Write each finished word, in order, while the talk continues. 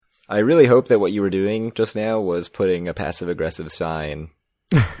I really hope that what you were doing just now was putting a passive-aggressive sign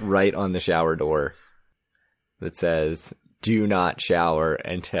right on the shower door that says, do not shower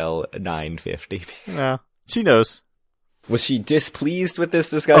until 9:50. Yeah, she knows. Was she displeased with this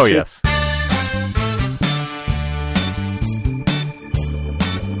discussion? Oh, yes.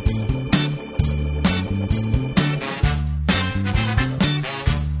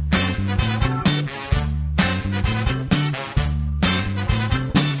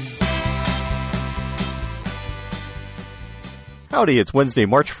 Howdy, it's Wednesday,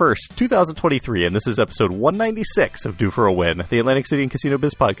 March 1st, 2023, and this is episode 196 of Due for a Win, the Atlantic City and Casino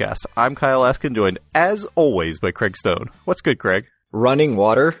Biz podcast. I'm Kyle Askin, joined, as always, by Craig Stone. What's good, Craig? Running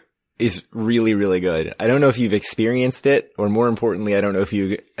water is really, really good. I don't know if you've experienced it, or more importantly, I don't know if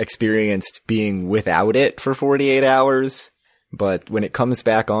you experienced being without it for 48 hours, but when it comes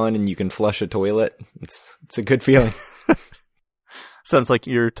back on and you can flush a toilet, it's a good feeling. Sounds like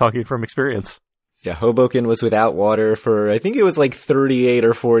you're talking from experience. Yeah, Hoboken was without water for, I think it was like 38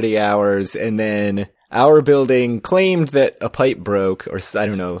 or 40 hours, and then our building claimed that a pipe broke, or I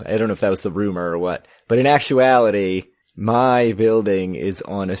don't know if that was the rumor or what, but in actuality, my building is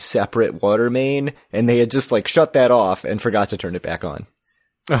on a separate water main, and they had just like shut that off and forgot to turn it back on.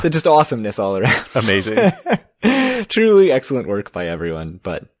 So just awesomeness all around. Amazing. Truly excellent work by everyone,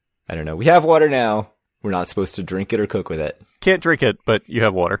 but I don't know. We have water now. We're not supposed to drink it or cook with it. Can't drink it, but you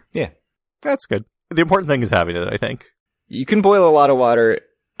have water. Yeah. That's good. The important thing is having it, I think. You can boil a lot of water.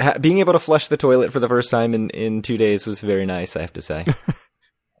 Being able to flush the toilet for the first time in 2 days was very nice, I have to say.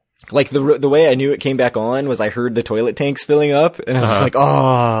 Like, the way I knew it came back on was I heard the toilet tanks filling up, and I was just like,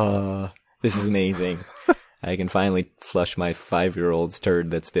 oh, this is amazing. I can finally flush my 5-year-old's turd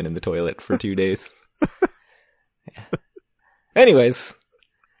that's been in the toilet for 2 days. Yeah. Anyways,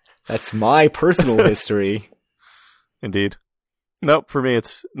 that's my personal history. Indeed. Nope, for me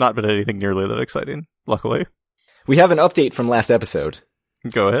it's not been anything nearly that exciting, luckily. We have an update from last episode.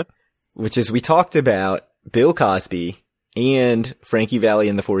 Go ahead. Which is we talked about Bill Cosby and Frankie Valli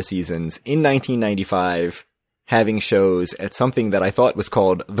and the Four Seasons in 1995 having shows at something that I thought was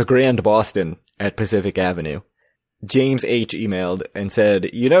called the Grand Boston at Pacific Avenue. James H. emailed and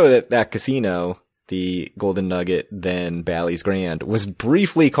said, you know that casino, the Golden Nugget, then Bally's Grand, was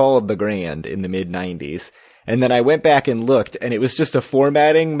briefly called the Grand in the mid-90s. And then I went back and looked, and it was just a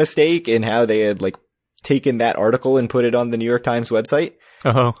formatting mistake in how they had, like, taken that article and put it on the New York Times website.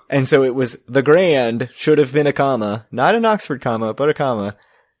 Oh. And so it was the Grand should have been a comma, not an Oxford comma, but a comma,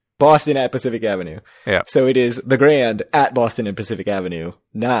 Boston at Pacific Avenue. Yeah. So it is the Grand at Boston and Pacific Avenue,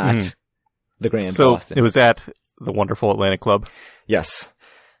 not the Grand Boston. So it was at the wonderful Atlantic Club? Yes.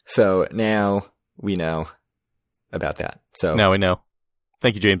 So now we know about that. So now we know.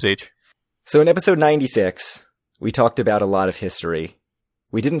 Thank you, James H. So in episode 96, we talked about a lot of history.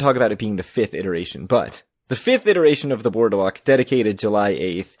 We didn't talk about it being the 5th iteration, but the 5th iteration of the Boardwalk dedicated July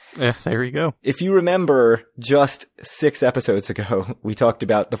 8th. There you go. If you remember, just 6 episodes ago, we talked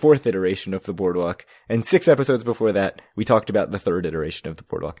about the 4th iteration of the Boardwalk, and 6 episodes before that, we talked about the 3rd iteration of the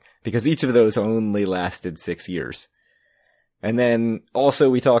Boardwalk, because each of those only lasted 6 years. And then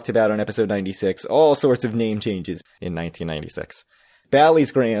also we talked about on episode 96, all sorts of name changes in 1996.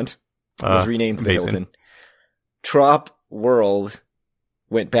 Bally's Grand was renamed the Hilton. Trop World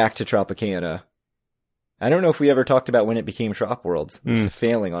went back to Tropicana. I don't know if we ever talked about when it became Trop World. It's a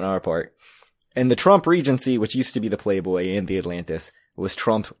failing on our part. And the Trump Regency, which used to be the Playboy and the Atlantis, was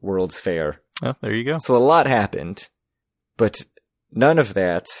Trump World's Fair. Oh, there you go. So a lot happened, but none of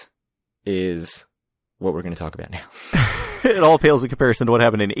that is what we're going to talk about now. It all pales in comparison to what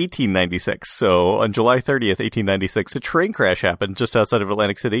happened in 1896. So on July 30th, 1896, a train crash happened just outside of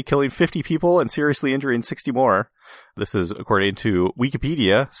Atlantic City, killing 50 people and seriously injuring 60 more. This is according to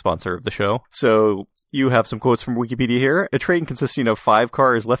Wikipedia, sponsor of the show. So you have some quotes from Wikipedia here. A train consisting of 5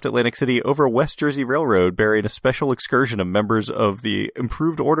 cars left Atlantic City over West Jersey Railroad, bearing a special excursion of members of the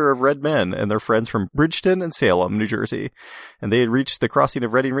Improved Order of Red Men and their friends from Bridgeton and Salem, New Jersey. And they had reached the crossing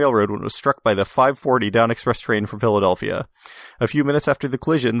of Reading Railroad when it was struck by the 540 Down Express train from Philadelphia. A few minutes after the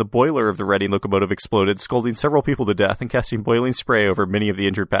collision, the boiler of the Reading locomotive exploded, scalding several people to death and casting boiling spray over many of the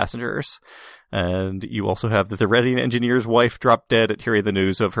injured passengers. And you also have that the Reading engineer's wife dropped dead at hearing the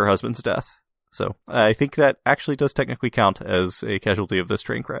news of her husband's death. So I think that actually does technically count as a casualty of this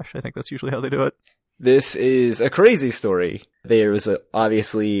train crash. I think that's usually how they do it. This is a crazy story. There was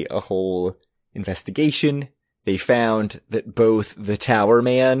obviously a whole investigation. They found that both the tower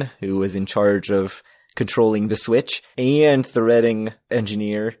man, who was in charge of controlling the switch, and the Reading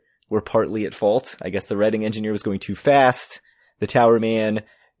engineer were partly at fault. I guess the Reading engineer was going too fast. The tower man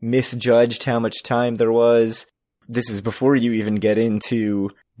misjudged how much time there was. This is before you even get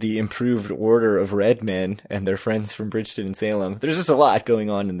into the improved order of red men and their friends from Bridgeton and Salem. There's just a lot going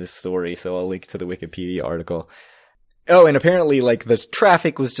on in this story, so I'll link to the Wikipedia article. Oh, and apparently, like, the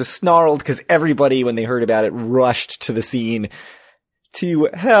traffic was just snarled because everybody, when they heard about it, rushed to the scene to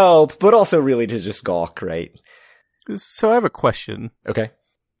help, but also really to just gawk, right? So I have a question. Okay.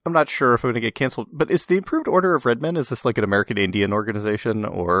 I'm not sure if I'm going to get canceled, but is the Improved Order of Red Men, is this like an American Indian organization,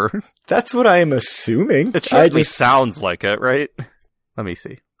 or? That's what I am assuming. It certainly sounds like it, right? Let me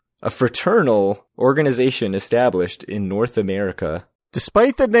see. A fraternal organization established in North America.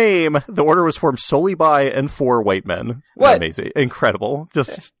 Despite the name, the order was formed solely by and for white men. What? Amazing. Incredible.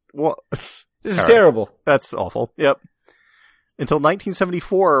 Just, what? This is terrible. That's awful. Yep. Until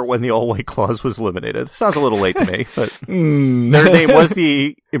 1974, when the all-white clause was eliminated. Sounds a little late to me, but their name was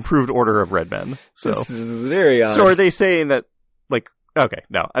the Improved Order of Red Men. So. This is very odd. So are they saying that, like, okay,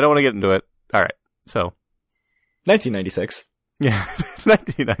 no, I don't want to get into it. All right, so. 1996. Yeah,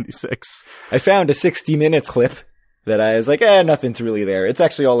 1996. I found a 60 Minutes clip that I was like, nothing's really there. It's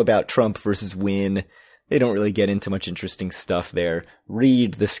actually all about Trump versus Wynne. They don't really get into much interesting stuff there.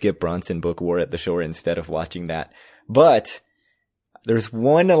 Read the Skip Bronson book, War at the Shore, instead of watching that. But there's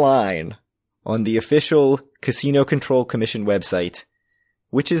one line on the official Casino Control Commission website,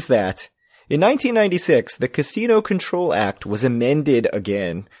 which is that in 1996, the Casino Control Act was amended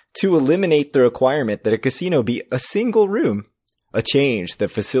again to eliminate the requirement that a casino be a single room, a change that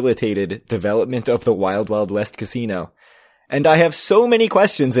facilitated development of the Wild Wild West casino. And I have so many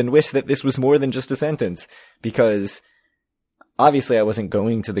questions and wish that this was more than just a sentence, because obviously I wasn't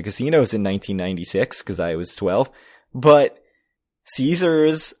going to the casinos in 1996 because I was 12, but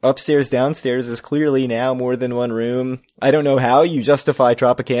Caesars upstairs downstairs is clearly now more than one room. I don't know how you justify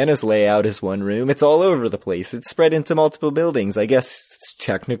Tropicana's layout as one room. It's all over the place. It's spread into multiple buildings. I guess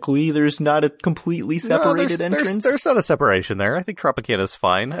technically there's not a completely separated entrance. There's not a separation there. I think Tropicana's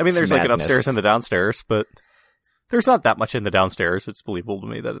fine. I mean, there's like an upstairs and the downstairs, but there's not that much in the downstairs. It's believable to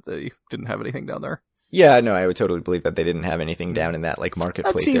me that they didn't have anything down there. Yeah, no, I would totally believe that they didn't have anything down in that like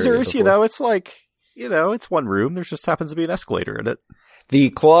marketplace At Caesars, area it's like, it's one room. There just happens to be an escalator in it. The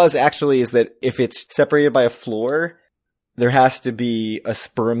clause actually is that if it's separated by a floor, there has to be a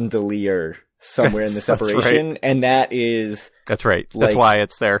sperm delier somewhere in the separation. Right. And that is... That's right. That's why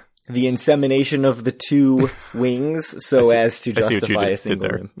it's there. The insemination of the two wings as to justify a single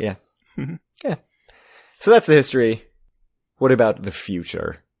room. Yeah. Yeah. So that's the history. What about the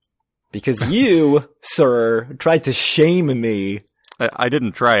future? Because you, sir, tried to shame me. I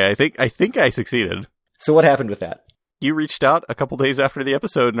didn't try. I think I succeeded. So what happened with that? You reached out a couple days after the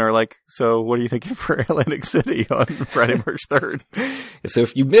episode and are like, so what are you thinking for Atlantic City on Friday, March 3rd? So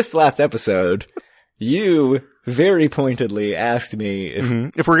if you missed last episode, you very pointedly asked me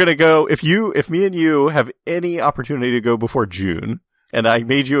if we're going to go, if me and you have any opportunity to go before June, and I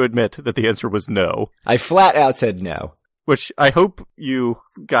made you admit that the answer was no. I flat out said no. Which I hope you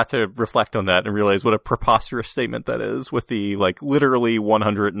got to reflect on that and realize what a preposterous statement that is with the, like, literally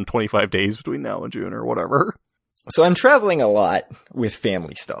 125 days between now and June or whatever. So I'm traveling a lot with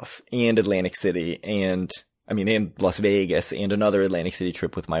family stuff and Atlantic City and Las Vegas and another Atlantic City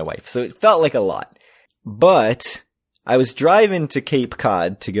trip with my wife. So it felt like a lot. But I was driving to Cape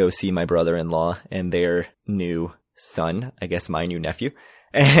Cod to go see my brother-in-law and their new son, I guess my new nephew.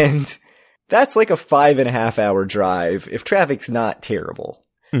 And that's like a 5.5 hour drive if traffic's not terrible.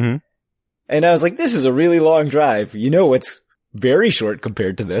 Mm-hmm. And I was like, this is a really long drive. You know what's very short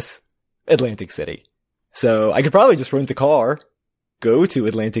compared to this? Atlantic City. So I could probably just rent a car, go to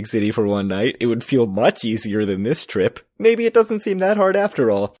Atlantic City for one night. It would feel much easier than this trip. Maybe it doesn't seem that hard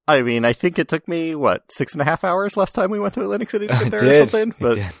after all. I mean, I think it took me, 6.5 hours last time we went to Atlantic City to get there or something?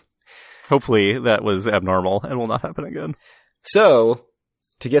 But hopefully that was abnormal and will not happen again. So,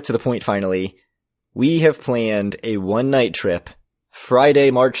 to get to the point finally, we have planned a one-night trip, Friday,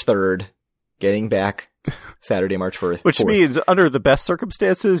 March 3rd, getting back Saturday, March 4th. Which means, under the best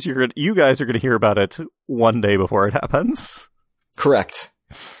circumstances, you guys are going to hear about it one day before it happens. Correct.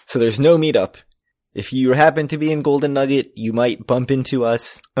 So there's no meetup. If you happen to be in Golden Nugget, you might bump into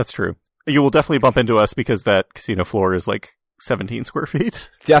us. That's true. You will definitely bump into us because that casino floor is like 17 square feet.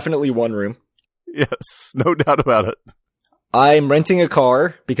 Definitely one room. Yes, no doubt about it. I'm renting a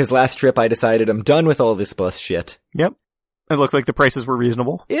car because last trip I decided I'm done with all this bus shit. Yep. It looked like the prices were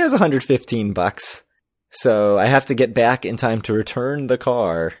reasonable. It was $115. So I have to get back in time to return the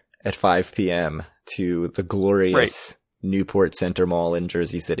car at 5 p.m. to the glorious Newport Center Mall in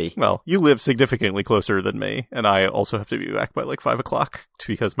Jersey City. Well, you live significantly closer than me, and I also have to be back by like 5 o'clock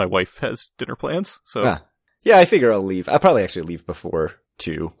because my wife has dinner plans. So yeah, I figure I'll leave. I'll probably actually leave before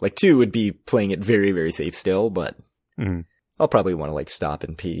 2. Like 2 would be playing it very, very safe still, but I'll probably want to like stop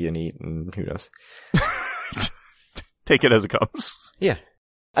and pee and eat and who knows. Take it as it comes. Yeah.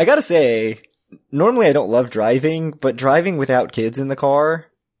 I gotta say, normally I don't love driving, but driving without kids in the car,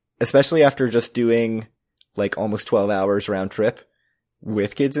 especially after just doing like almost 12 hours round trip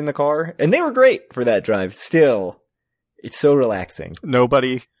with kids in the car, and they were great for that drive, still, it's so relaxing.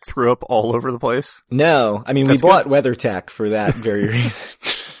 Nobody threw up all over the place? No. I mean, That's we bought good. WeatherTech for that very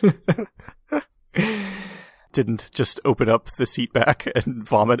reason. Didn't just open up the seat back and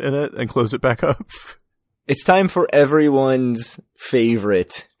vomit in it and close it back up? It's time for everyone's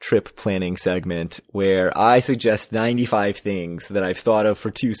favorite trip planning segment, where I suggest 95 things that I've thought of for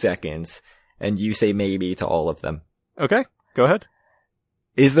 2 seconds, and you say maybe to all of them. Okay, go ahead.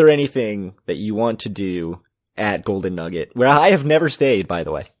 Is there anything that you want to do at Golden Nugget, where I have never stayed, by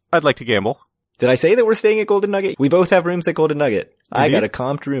the way? I'd like to gamble. Did I say that we're staying at Golden Nugget? We both have rooms at Golden Nugget. I Indeed. got a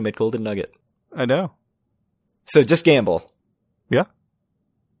comped room at Golden Nugget. I know. So just gamble. Yeah.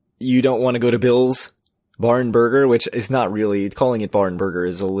 You don't want to go to Bill's Bar and Burger, which is not really, calling it Bar and Burger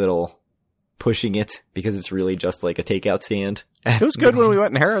is a little pushing it, because it's really just like a takeout stand. It was good when we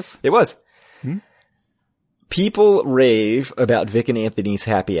went in Harris. It was. Hmm? People rave about Vic and Anthony's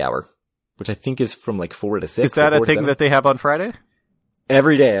happy hour, which I think is from like 4 to 6. Is that or a 4 to thing 7. that they have on Friday?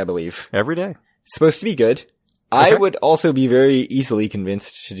 Every day, I believe. Every day. It's supposed to be good. I Okay. would also be very easily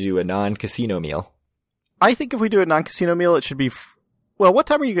convinced to do a non-casino meal. I think if we do a non-casino meal, it should be... Well, what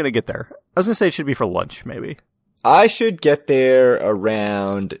time are you going to get there? I was going to say it should be for lunch, maybe. I should get there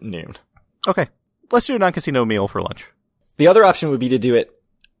around noon. Okay. Let's do a non-casino meal for lunch. The other option would be to do it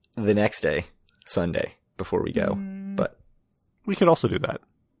the next day, Sunday, before we go. But We could also do that.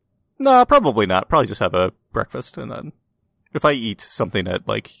 No, probably not. Probably just have a breakfast, and then if I eat something at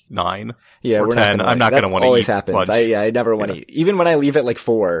like 9, yeah, or we're 10, not. I'm not That gonna wanna always eat happens. lunch. I never want to eat. Even when I leave at like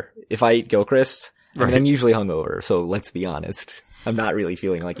 4, if I eat Gilchrist, I mean, Right. I'm usually hungover. So let's be honest, I'm not really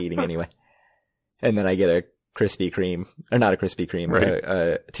feeling like eating anyway. And then I get a Krispy Kreme, or not a Krispy Kreme, Right.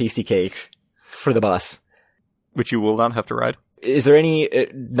 a tasty cake for the bus. which you will not have to ride. Is there any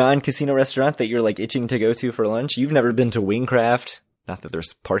non-casino restaurant that you're like itching to go to for lunch? You've never been to Wingcraft? Not that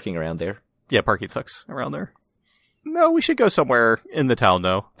there's parking around there. Yeah, parking sucks around there. No, we should go somewhere in the town,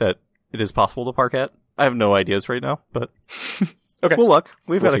 though, that it is possible to park at. I have no ideas right now, but Okay. we'll look.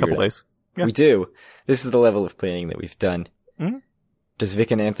 We've We'll got a figure couple it out. days. Yeah. We do. This is the level of planning that we've done. Mhm. Does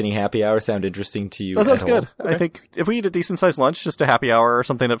Vic and Anthony happy hour sound interesting to you? That sounds at all? good. I think if we eat a decent-sized lunch, just a happy hour or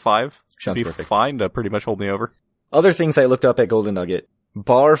something at 5, should Sounds be perfect. fine to pretty much hold me over. Other things I looked up at Golden Nugget.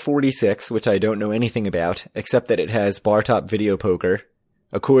 Bar 46, which I don't know anything about, except that it has bar top video poker.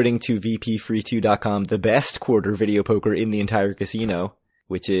 According to VPFree2.com, the best quarter video poker in the entire casino,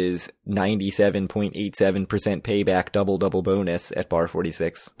 which is 97.87% payback double bonus at Bar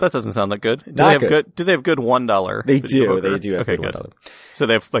 46. That doesn't sound that good. Do Not they have good. Do they have good $1? They video do. poker? They do have okay, good good. $1. So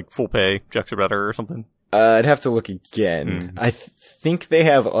they have like full pay, Jackson Better or something. I'd have to look again. I think they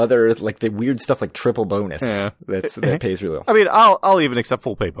have other, like, the weird stuff like triple bonus. Yeah. That pays really well. I mean, I'll even accept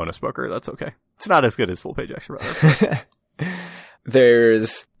full pay bonus poker. That's okay. It's not as good as full pay Jackson Better.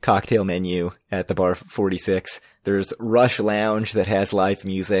 There's cocktail menu at the Bar 46. There's Rush Lounge that has live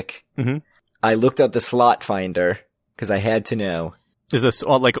music. Mm-hmm. I looked up the slot finder because I had to know. Is this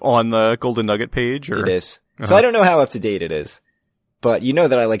on the Golden Nugget page? Or? It is. So I don't know how up to date it is, but you know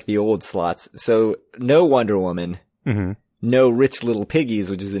that I like the old slots. So no Wonder Woman, Mm-hmm. no Rich Little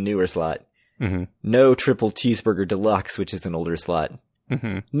Piggies, which is a newer slot, Mm-hmm. no Triple Cheeseburger Deluxe, which is an older slot,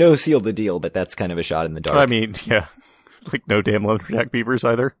 Mm-hmm. no Seal the Deal, but that's kind of a shot in the dark. I mean, yeah. Like no damn Lumberjack Beavers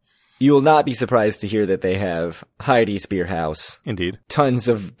either. You will not be surprised to hear that they have Heidi's Beer House, Indeed. tons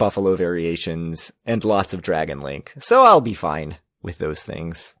of Buffalo variations, and lots of Dragon Link. So I'll be fine with those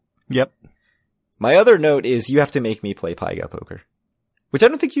things. Yep. My other note is you have to make me play Pai Gow Poker. Which I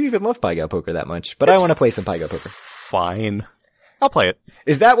don't think you even love Pai Gow Poker that much, but I want to play some Pai Gow Poker. Fine. I'll play it.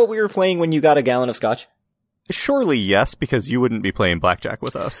 Is that what we were playing when you got a gallon of scotch? Surely yes, because you wouldn't be playing blackjack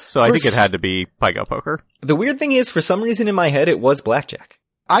with us. So I For think it had to be Pai Gow Poker. The weird thing is, for some reason in my head, it was blackjack.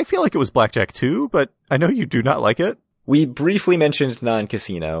 I feel like it was blackjack too, but I know you do not like it. We briefly mentioned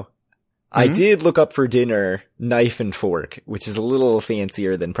non-casino. I did look up for dinner knife and fork, which is a little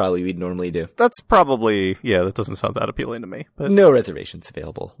fancier than probably we'd normally do. That's probably, yeah, that doesn't sound that appealing to me. But No reservations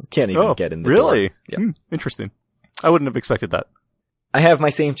available. Can't even get in the door. really? Yep. Interesting. I wouldn't have expected that. I have my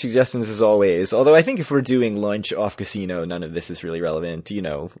same suggestions as always, although I think if we're doing lunch off casino, none of this is really relevant. You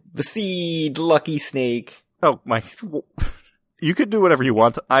know, the Seed, Lucky Snake. Oh, my. You could do whatever you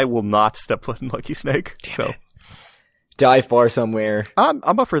want. I will not step foot in Lucky Snake. So Dive bar somewhere. I'm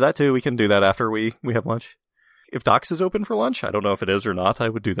up for that too. We can do that after we have lunch. If Doc's is open for lunch, I don't know if it is or not. I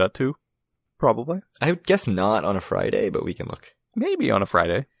would do that too. probably. I would guess not on a Friday, but we can look. Maybe on a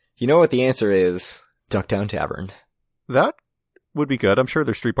Friday. You know what the answer is? Ducktown Tavern. That would be good. I'm sure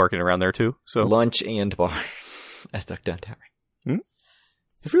there's street parking around there too. So Lunch and bar at Ducktown Tavern. Hmm?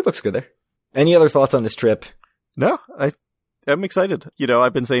 The food looks good there. Any other thoughts on this trip? No, I'm excited. You know,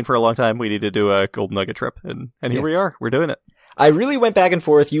 I've been saying for a long time we need to do a Golden Nugget trip, and here we are. We're doing it. I really went back and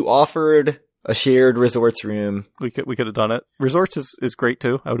forth. You offered a shared resorts room. We could have done it. Resorts is great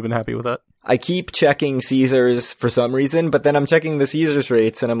too. I would have been happy with that. I keep checking Caesars for some reason, but then I'm checking the Caesars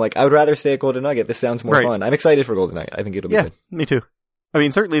rates, and I'm like, I would rather stay at Golden Nugget. This sounds more fun. I'm excited for Golden Nugget. I think it'll be good. Yeah, me too. I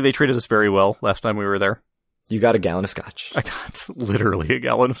mean, certainly they treated us very well last time we were there. You got a gallon of scotch. I got literally a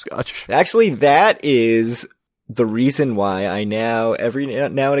gallon of scotch. Actually, that is the reason why I now, every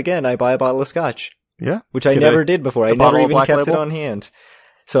now and again, I buy a bottle of scotch. Yeah. Which I never did before. I never even kept it on hand.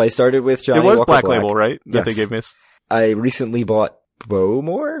 So I started with Johnny Walker Black. It was Black Label, right? That they gave me. I recently bought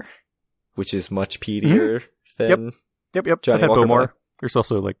Bowmore, which is much peatier than Yep. Johnny I've had Walker Bowmore. Black. There's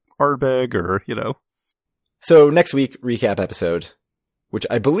also like Ardbeg or, you know. So next week, recap episode, which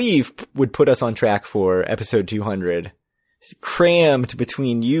I believe would put us on track for episode 200, crammed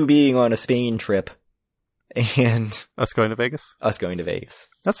between you being on a Spain trip and us going to Vegas.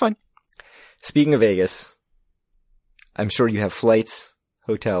 That's fine. Speaking of Vegas, I'm sure you have flights,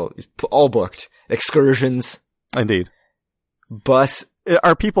 hotel, all booked, excursions. Indeed. Bus.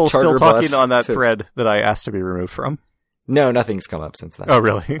 Are people still talking on that to... thread that I asked to be removed from? No, nothing's come up since then. Oh,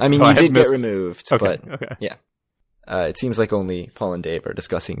 really? I mean, you did get removed, but yeah. It seems like only Paul and Dave are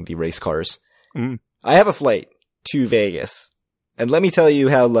discussing the race cars. Mm. I have a flight to Vegas, and let me tell you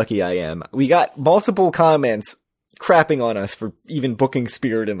how lucky I am. We got multiple comments crapping on us for even booking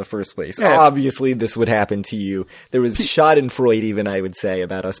Spirit in the first place. Yeah. Obviously, this would happen to you. There was schadenfreude, even, I would say,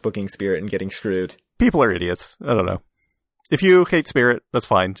 about us booking Spirit and getting screwed. People are idiots. I don't know. If you hate Spirit, that's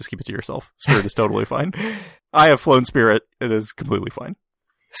fine. Just keep it to yourself. Spirit is totally fine. I have flown Spirit. It is completely fine.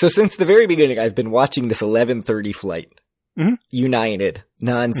 So since the very beginning, I've been watching this 11:30 flight. Mm-hmm. United,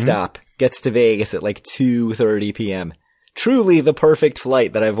 nonstop, gets to Vegas at like 2:30 p.m. Truly the perfect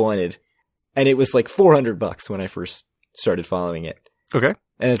flight that I've wanted. And it was like $400 when I first started following it. Okay.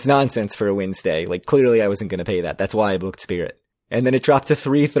 And it's nonsense for a Wednesday. Like, clearly I wasn't going to pay that. That's why I booked Spirit. And then it dropped to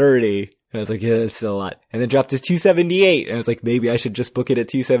 $330. And I was like, yeah, that's still a lot. And then dropped to $278. And I was like, maybe I should just book it at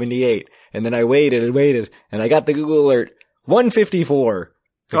 $278. And then I waited and waited. And I got the Google alert. $154.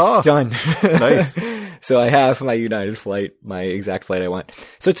 Oh, done. Nice. So I have my United flight, my exact flight I want.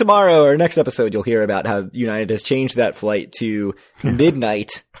 So tomorrow or next episode, you'll hear about how United has changed that flight to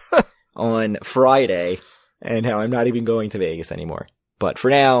midnight on Friday and how I'm not even going to Vegas anymore. But for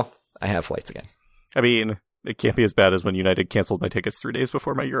now, I have flights again. I mean, it can't be as bad as when United canceled my tickets 3 days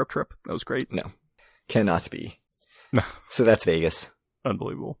before my Europe trip. That was great. No, cannot be. No. So that's Vegas.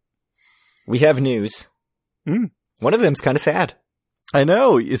 Unbelievable. We have news. One of them's kind of sad. I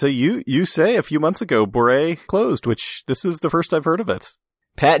know. So you say a few months ago, Boré closed, which this is the first I've heard of it.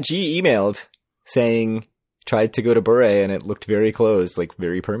 Pat G emailed saying, tried to go to Boré and it looked very closed, like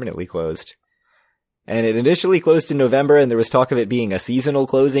very permanently closed. And it initially closed in November and there was talk of it being a seasonal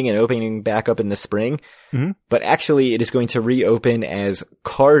closing and opening back up in the spring. Mm-hmm. But actually it is going to reopen as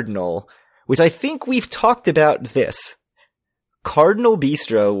Cardinal, which I think we've talked about this. Cardinal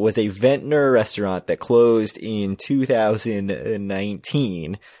Bistro was a Ventnor restaurant that closed in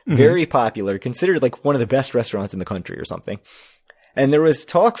 2019. Mm-hmm. Very popular, considered like one of the best restaurants in the country or something. And there was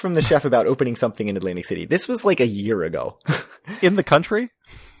talk from the chef about opening something in Atlantic City. This was like a year ago. In the country?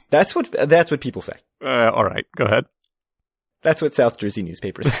 That's what people say. All right, go ahead. That's what South Jersey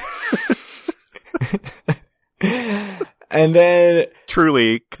newspapers say. And then...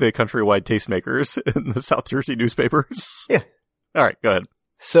 Truly the countrywide tastemakers in the South Jersey newspapers. Yeah. All right, go ahead.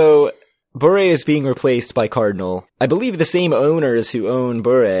 So, Boré is being replaced by Cardinal. I believe the same owners who own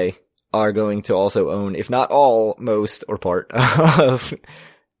Boré are going to also own, if not all, most, or part of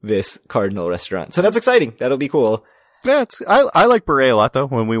this Cardinal restaurant. So that's exciting. That'll be cool. Yeah, I like Boré a lot, though,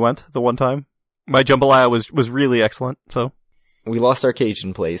 when we went the one time. My jambalaya was really excellent, so. We lost our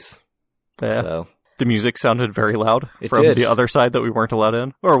Cajun place. Yeah. So. The music sounded very loud from the other side that we weren't allowed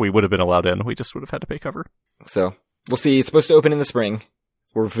in. Or we would have been allowed in. We just would have had to pay cover. So, we'll see. It's supposed to open in the spring.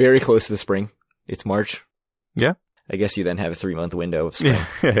 We're very close to the spring. It's March. Yeah. I guess you then have a 3-month window of spring.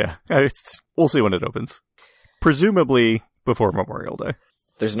 Yeah. We'll see when it opens. Presumably before Memorial Day.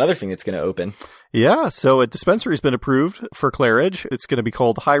 There's another thing that's going to open. Yeah, so a dispensary has been approved for Claridge. It's going to be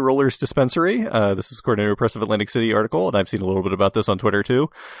called High Rollers Dispensary. This is according to a Press of Atlantic City article, and I've seen a little bit about this on Twitter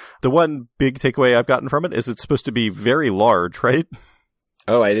too. The one big takeaway I've gotten from it is it's supposed to be very large, right?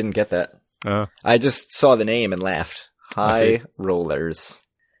 Oh, I didn't get that. I just saw the name and laughed. High Rollers.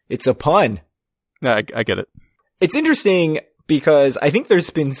 It's a pun. I get it. It's interesting because I think there's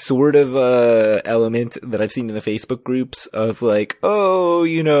been sort of a element that I've seen in the Facebook groups of like, oh,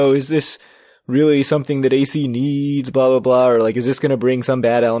 is this really something that AC needs, blah, blah, blah, or like, is this going to bring some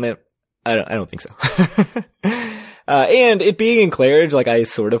bad element? I don't think so. And it being in Claridge, like, I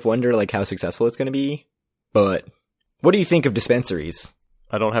sort of wonder like how successful it's going to be. But what do you think of dispensaries?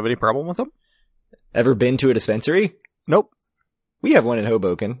 I don't have any problem with them. Ever been to a dispensary? Nope. We have one in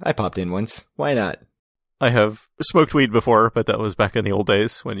Hoboken. I popped in once. Why not? I have smoked weed before, but that was back in the old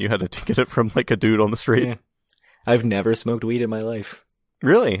days when you had to get it from like a dude on the street. Yeah. I've never smoked weed in my life.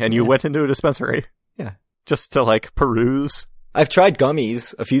 Really? And you went into a dispensary? Yeah. Just to like peruse? I've tried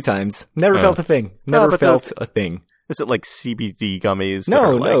gummies a few times. Never felt a thing. Never felt a thing. Is it like CBD gummies?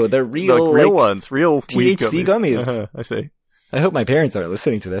 No, they're real, like real ones, real THC gummies. I see. I hope my parents aren't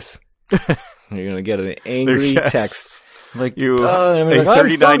listening to this. You're gonna get an angry text. Like I'm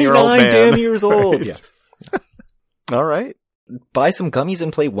 39-year-old man. Damn years old. Right. Yeah. All right. Buy some gummies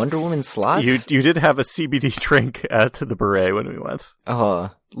and play Wonder Woman slots. You did have a CBD drink at the Beret when we went.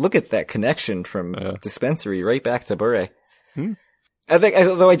 Look at that connection from dispensary right back to Beret. Hmm. I think,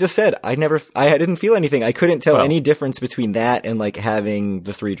 although I just said, I didn't feel anything. I couldn't tell any difference between that and like having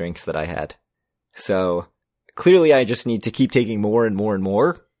the 3 drinks that I had. So clearly I just need to keep taking more and more and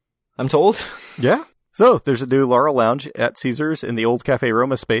more, I'm told. Yeah. So there's a new Laurel Lounge at Caesars in the old Cafe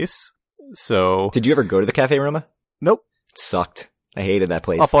Roma space. So did you ever go to the Cafe Roma? Nope. It sucked. I hated that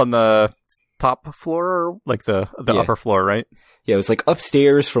place. Up on the top floor, like the upper floor, right? Yeah, it was like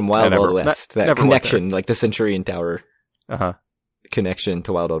upstairs from Wild Wild West. That connection, like the Centurion Tower. Connection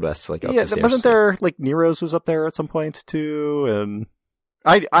to Wild Wild West, like up the stairs. Wasn't there like Nero's was up there at some point too? And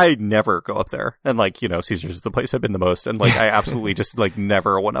I never go up there. And like, Caesars is the place I've been the most. And like, I absolutely just like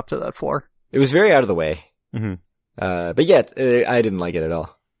never went up to that floor. It was very out of the way. Mm-hmm. But yeah, I didn't like it at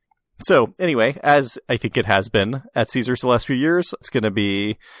all. So anyway, as I think it has been at Caesars the last few years, it's going to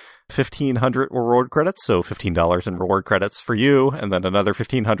be 1,500 reward credits. So $15 in reward credits for you, and then another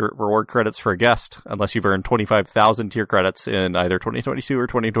 1,500 reward credits for a guest, unless you've earned 25,000 tier credits in either 2022 or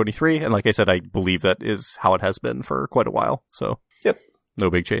 2023. And like I said, I believe that is how it has been for quite a while. So yep. No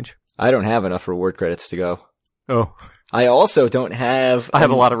big change. I don't have enough reward credits to go. Oh. I also don't have... I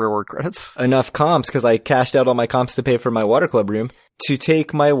have a lot of reward credits. Enough comps, because I cashed out all my comps to pay for my water club room, to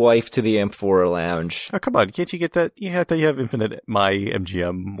take my wife to the Amphora Lounge. Oh, come on. Can't you get that? You have infinite my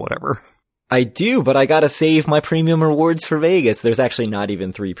MGM, whatever. I do, but I gotta save my premium rewards for Vegas. There's actually not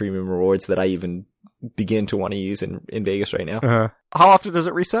even 3 premium rewards that I even begin to want to use in Vegas right now. How often does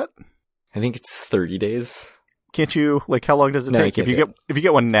it reset? I think it's 30 days. Can't you, like, how long does it take? If you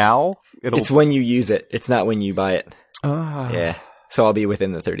get one now, it's when you use it. It's not when you buy it. Ah. Yeah. So I'll be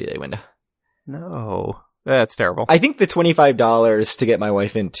within the 30-day window. No. That's terrible. I think the $25 to get my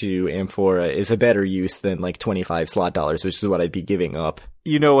wife into Amphora is a better use than like 25 slot dollars, which is what I'd be giving up.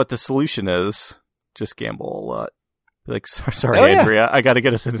 You know what the solution is? Just gamble a lot. Like, sorry, Andrea, I got to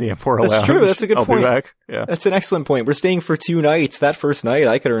get us into the Amphora Lounge. That's true. That's a good point. I'll be back. Yeah. That's an excellent point. We're staying for 2 nights. That first night,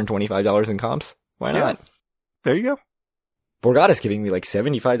 I could earn $25 in comps. Why not? Yeah. There you go. Borgata's giving me like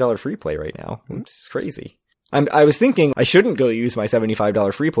 $75 free play right now, which is crazy. I was thinking I shouldn't go use my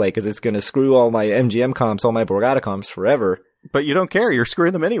 $75 free play because it's going to screw all my MGM comps, all my Borgata comps forever. But you don't care. You're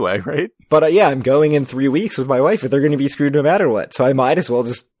screwing them anyway, right? But I'm going in 3 weeks with my wife, but they're going to be screwed no matter what. So I might as well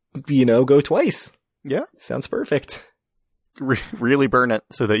just, go twice. Yeah. Sounds perfect. Really burn it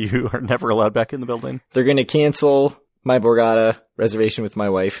so that you are never allowed back in the building. They're going to cancel my Borgata reservation with my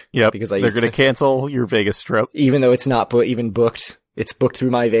wife. Yep. Because they're going to cancel your Vegas trip. Even though it's not even booked. It's booked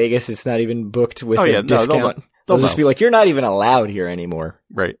through my Vegas. It's not even booked with a discount. They'll just be like, you're not even allowed here anymore.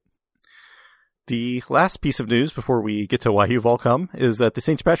 Right. The last piece of news before we get to Wahoo Volcom is that the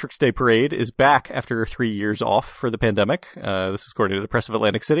St. Patrick's Day Parade is back after 3 years off for the pandemic. This is according to the Press of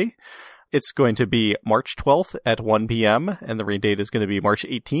Atlantic City. It's going to be March 12th at 1 p.m., and the rain date is going to be March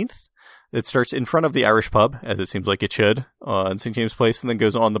 18th. It starts in front of the Irish pub, as it seems like it should, on St. James Place, and then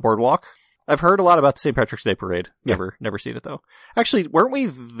goes on the boardwalk. I've heard a lot about the St. Patrick's Day Parade. Never seen it, though. Actually, weren't we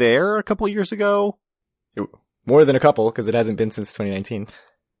there a couple years ago? More than a couple, because it hasn't been since 2019.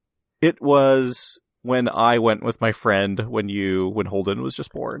 It was when I went with my friend when Holden was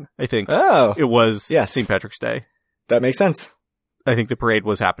just born, I think. Oh. It was St. Patrick's Day. That makes sense. I think the parade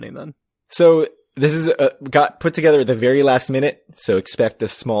was happening then. So this is got put together at the very last minute, so expect a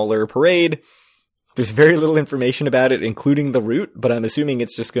smaller parade. There's very little information about it, including the route, but I'm assuming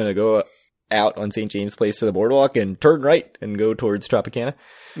it's just going to go out on St. James Place to the boardwalk and turn right and go towards Tropicana,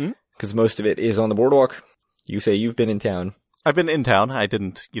 because most of it is on the boardwalk. You say you've been in town. I've been in town. I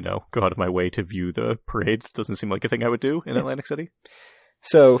didn't, go out of my way to view the parade. It doesn't seem like a thing I would do in Atlantic City.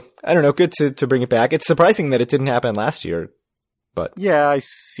 So, I don't know, good to bring it back. It's surprising that it didn't happen last year, but... Yeah, I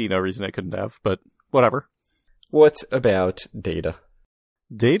see no reason it couldn't have, but whatever. What about Data?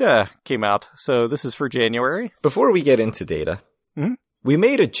 Data came out, so this is for January. Before we get into Data, we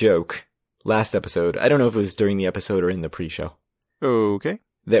made a joke last episode. I don't know if it was during the episode or in the pre-show. Okay.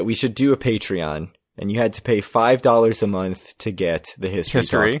 That we should do a Patreon, and you had to pay $5 a month to get the history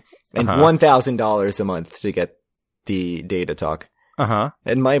talk, and $1,000 a month to get the Data talk.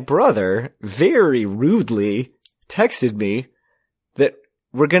 And my brother very rudely texted me that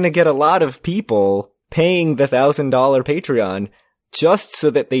we're going to get a lot of people paying the $1,000 Patreon just so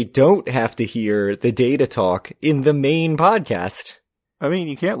that they don't have to hear the Data talk in the main podcast. I mean,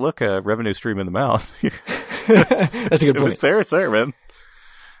 you can't look a revenue stream in the mouth. That's a good point. It's there, man.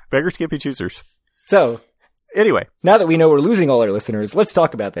 Beggars can't be choosers. So, anyway. Now that we know we're losing all our listeners, let's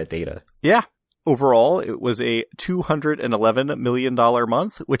talk about that Data. Yeah. Overall, it was a $211 million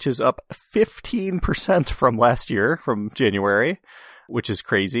month, which is up 15% from last year, from January, which is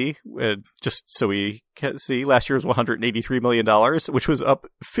crazy. Just so we can see, last year was $183 million, which was up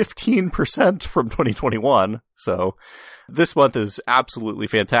 15% from 2021. So this month is absolutely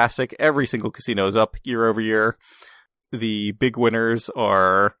fantastic. Every single casino is up year over year. The big winners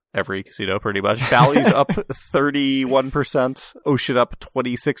are every casino, pretty much. Bally's up 31%, Ocean up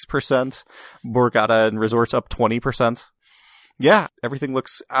 26%, Borgata and Resorts up 20%. Yeah, everything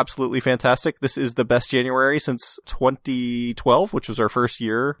looks absolutely fantastic. This is the best January since 2012, which was our first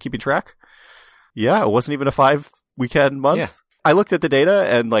year keeping track. Yeah, it wasn't even a 5-weekend month. Yeah. I looked at the data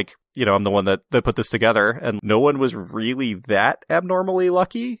and I'm the one that put this together, and no one was really that abnormally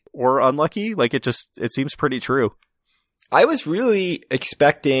lucky or unlucky. It seems pretty true. I was really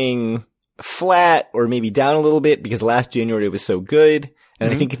expecting flat or maybe down a little bit because last January was so good.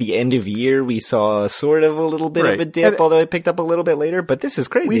 And I think at the end of year, we saw sort of a little bit of a dip, although it picked up a little bit later. But this is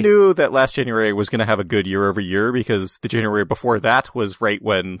crazy. We knew that last January was going to have a good year over year because the January before that was right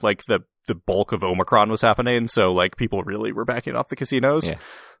when the bulk of Omicron was happening. So people really were backing off the casinos. Yeah.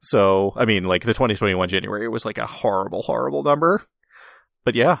 So, I mean, the 2021 January was a horrible, horrible number.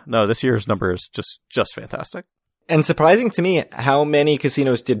 But yeah, no, this year's number is just fantastic. And surprising to me how many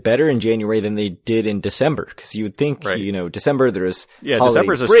casinos did better in January than they did in December. Because you would think, December, there's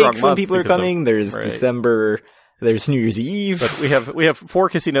December's a breaks strong when month people are coming. There's December, there's New Year's Eve. But we have 4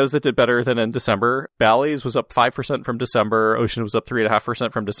 casinos that did better than in December. Bally's was up 5% from December. Ocean was up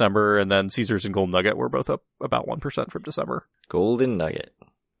 3.5% from December. And then Caesars and Golden Nugget were both up about 1% from December. Golden Nugget.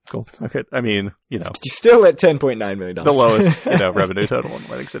 Golden Nugget. I mean, You're still at $10.9 million. The lowest, revenue total in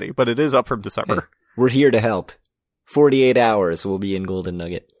Atlantic City. But it is up from December. Hey, we're here to help. 48 hours will be in Golden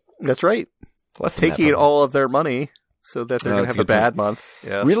Nugget. That's right. Taking all of their money so that they're going to have a bad month.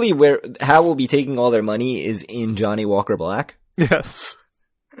 Yes. Really, how we'll be taking all their money is in Johnny Walker Black. Yes.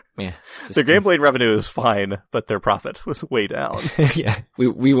 Yeah. Their gambling revenue is fine, but their profit was way down. Yeah.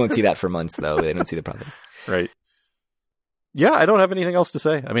 We won't see that for months, though. They don't see the profit. Right. Yeah, I don't have anything else to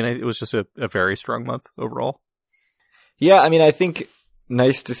say. I mean, it was just a very strong month overall. Yeah, I mean, I think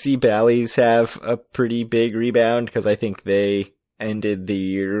nice to see Bally's have a pretty big rebound because I think they ended the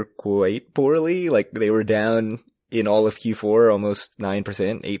year quite poorly. They were down in all of Q4 almost 9%,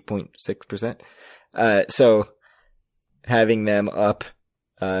 8.6%. So having them up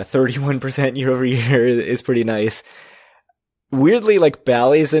 31% year over year is pretty nice. Weirdly,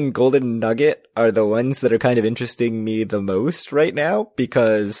 Bally's and Golden Nugget are the ones that are kind of interesting me the most right now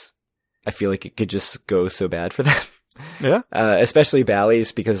because I feel like it could just go so bad for them. Yeah. Especially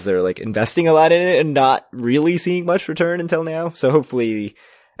Bally's because they're investing a lot in it and not really seeing much return until now. So hopefully,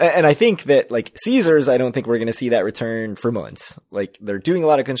 and I think that Caesars, I don't think we're going to see that return for months. They're doing a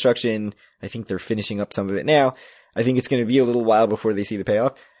lot of construction. I think they're finishing up some of it now. I think it's going to be a little while before they see the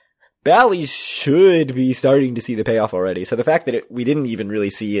payoff. Bally's should be starting to see the payoff already. So the fact that we didn't even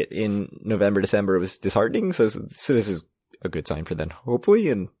really see it in November, December was disheartening. So this is a good sign for them, hopefully,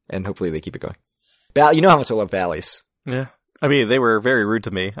 and hopefully they keep it going. You know how much I love Bally's. Yeah. I mean, they were very rude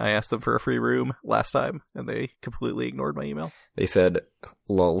to me. I asked them for a free room last time, and they completely ignored my email. They said,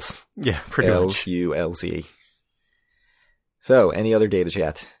 lulz. Yeah, pretty much. L-U-L-Z. So, any other data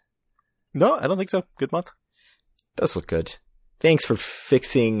chat? No, I don't think so. Good month. Does look good. Thanks for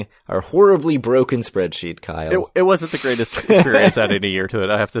fixing our horribly broken spreadsheet, Kyle. It wasn't the greatest experience adding a year to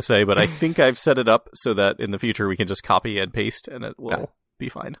it, I have to say, but I think I've set it up so that in the future we can just copy and paste, and it will be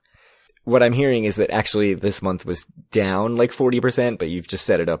fine. What I'm hearing is that actually this month was down 40%, but you've just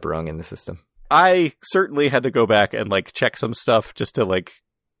set it up wrong in the system. I certainly had to go back and check some stuff just to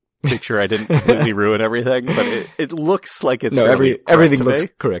make sure I didn't completely ruin everything, but it looks like it's everything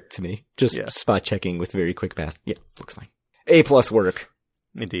looks correct to me. Just spot checking with very quick math. Yeah, looks fine. A+ work.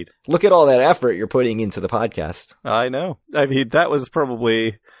 Indeed. Look at all that effort you're putting into the podcast. I know. I mean, that was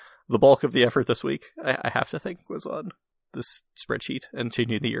probably the bulk of the effort this week, I have to think, was on this spreadsheet and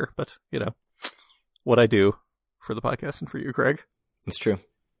changing the year. But, what I do for the podcast and for you, Greg. It's true.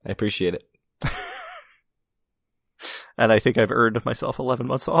 I appreciate it. And I think I've earned myself 11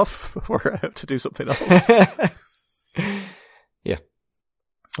 months off before I have to do something else. Yeah.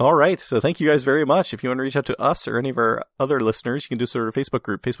 All right. So thank you guys very much. If you want to reach out to us or any of our other listeners, you can do so at our Facebook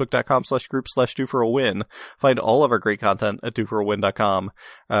group, facebook.com/group/DoForAWin. Find all of our great content at doforawin.com.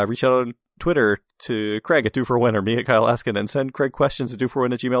 Reach out on Twitter to Craig at doforawin or me at Kyle Askin, and send Craig questions at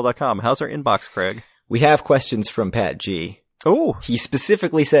doforawin@gmail.com. How's our inbox, Craig? We have questions from Pat G. Oh. He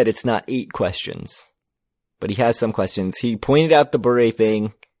specifically said it's not 8 questions, but he has some questions. He pointed out the beret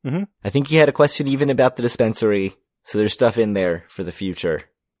thing. Mm-hmm. I think he had a question even about the dispensary. So there's stuff in there for the future.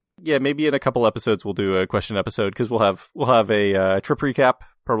 Yeah, maybe in a couple episodes we'll do a question episode, because we'll have a trip recap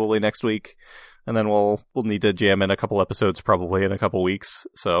probably next week, and then we'll need to jam in a couple episodes probably in a couple weeks.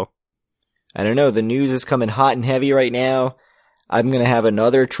 So I don't know. The news is coming hot and heavy right now. I'm gonna have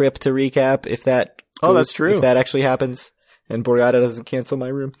another trip to recap if that. That's true. If that actually happens, and Borgata doesn't cancel my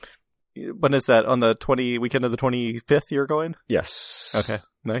room. When is that? On the weekend of the 25th? You're going? Yes. Okay.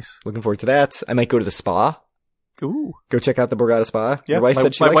 Nice. Looking forward to that. I might go to the spa. Ooh. Go check out the Borgata Spa. Yeah, Your wife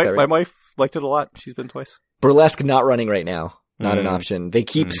said she liked that, right? My wife liked it a lot. She's been twice. Burlesque not running right now. Not an option. They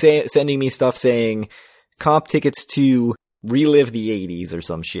keep sending me stuff saying comp tickets to relive the 80s or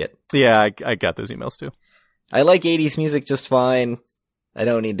some shit. Yeah, I got those emails too. I like 80s music just fine. I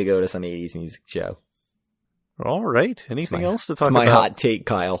don't need to go to some 80s music show. All right. Anything else to talk about? It's my hot take,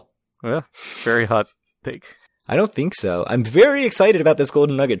 Kyle. Yeah, very hot take. I don't think so. I'm very excited about this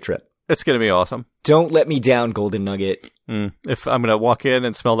Golden Nugget trip. It's going to be awesome. Don't let me down, Golden Nugget. If I'm going to walk in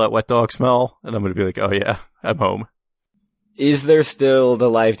and smell that wet dog smell, and I'm going to be like, oh yeah, I'm home. Is there still the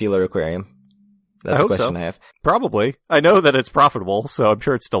live dealer aquarium? That's a question I have. Probably. I know that it's profitable, so I'm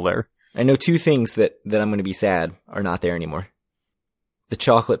sure it's still there. I know 2 things that I'm going to be sad are not there anymore. The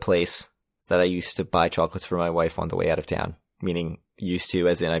chocolate place that I used to buy chocolates for my wife on the way out of town. Meaning used to,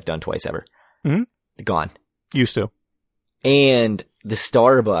 as in I've done twice ever. Mm-hmm. Gone. Used to. And the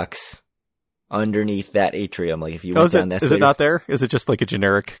Starbucks underneath that atrium. Like if you went down that, is it not there? Is it just like a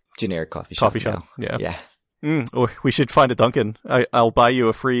generic coffee shop? Now? Yeah. We should find a Dunkin'. I'll buy you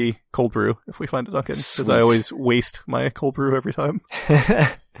a free cold brew if we find a Dunkin', because I always waste my cold brew every time.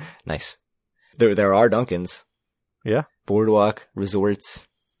 Nice. There are Dunkins. Yeah. Boardwalk, resorts.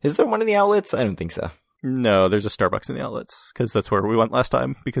 Is there one in the outlets? I don't think so. No, there's a Starbucks in the outlets, because that's where we went last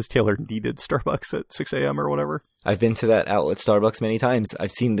time, because Taylor needed Starbucks at 6 a.m. or whatever. I've been to that outlet Starbucks many times.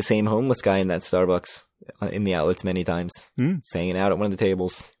 I've seen the same homeless guy in that Starbucks in the outlets many times. Hanging out at one of the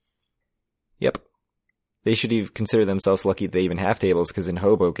tables. Yep. They should even consider themselves lucky they even have tables, because in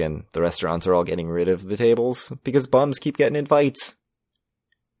Hoboken, the restaurants are all getting rid of the tables, because bums keep getting invites.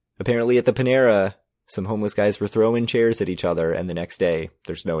 Apparently at the Panera, some homeless guys were throwing chairs at each other, and the next day,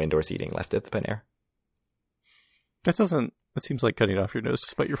 there's no indoor seating left at the Panera. That seems like cutting off your nose to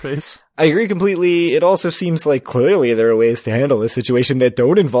spite your face. I agree completely. It also seems like clearly there are ways to handle this situation that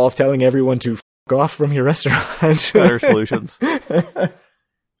don't involve telling everyone to f*** off from your restaurant. Better solutions.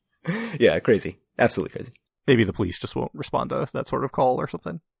 Yeah, crazy. Absolutely crazy. Maybe the police just won't respond to that sort of call or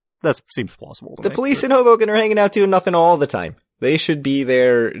something. That seems plausible to me. The police in Hoboken are hanging out doing nothing all the time. They should be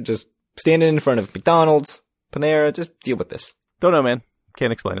there just standing in front of McDonald's, Panera, just deal with this. Don't know, man.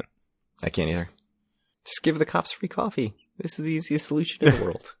 Can't explain it. I can't either. Just give the cops free coffee. This is the easiest solution in the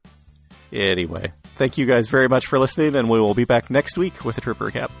world. Anyway, thank you guys very much for listening, and we will be back next week with a trip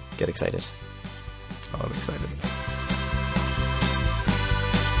recap. Get excited. Oh, I'm excited.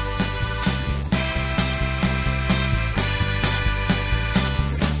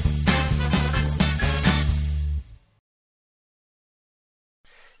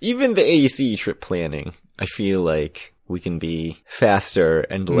 Even the AC trip planning, I feel like we can be faster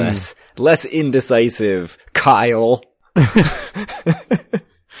and less indecisive, Kyle. I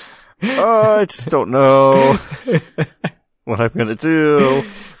just don't know what I'm going to do.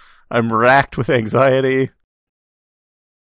 I'm racked with anxiety.